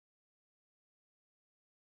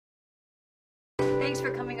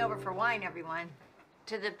Thanks for coming over for wine, everyone.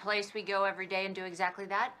 To the place we go every day and do exactly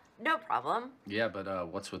that? No problem. Yeah, but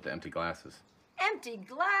what's with the empty glasses? Empty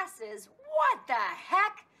glasses? What the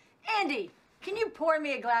heck? Andy, can you pour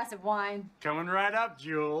me a glass of wine? Coming right up,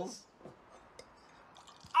 Jules.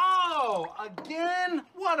 Oh, again?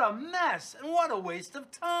 What a mess and what a waste of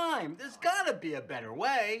time. There's gotta be a better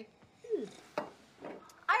way.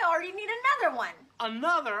 I already need another one.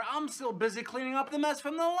 Another? I'm still busy cleaning up the mess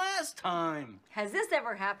from the last time. Has this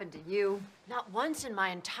ever happened to you? Not once in my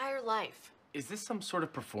entire life. Is this some sort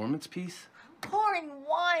of performance piece? Pouring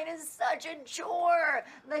wine is such a chore.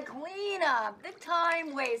 The cleanup, the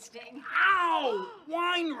time wasting. Ow!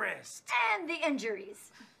 Wine wrist! And the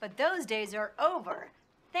injuries. But those days are over.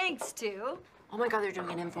 Thanks to... Oh my God, they're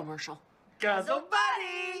doing an infomercial. Guzzle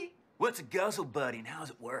Buddy! What's a Guzzle Buddy and how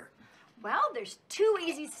does it work? Well, there's 2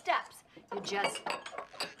 easy steps. You just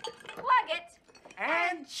plug it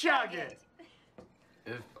And chug it.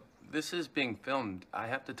 If this is being filmed, I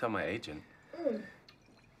have to tell my agent.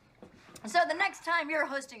 So the next time you're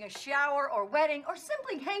hosting a shower or wedding or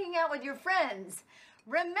simply hanging out with your friends,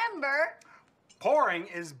 remember... Pouring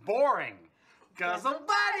is boring. Guzzle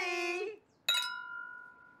Buddy!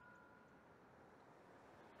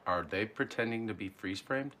 Are they pretending to be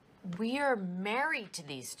freeze-framed? We are married to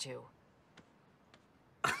these two.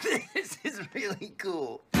 This is really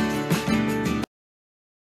cool.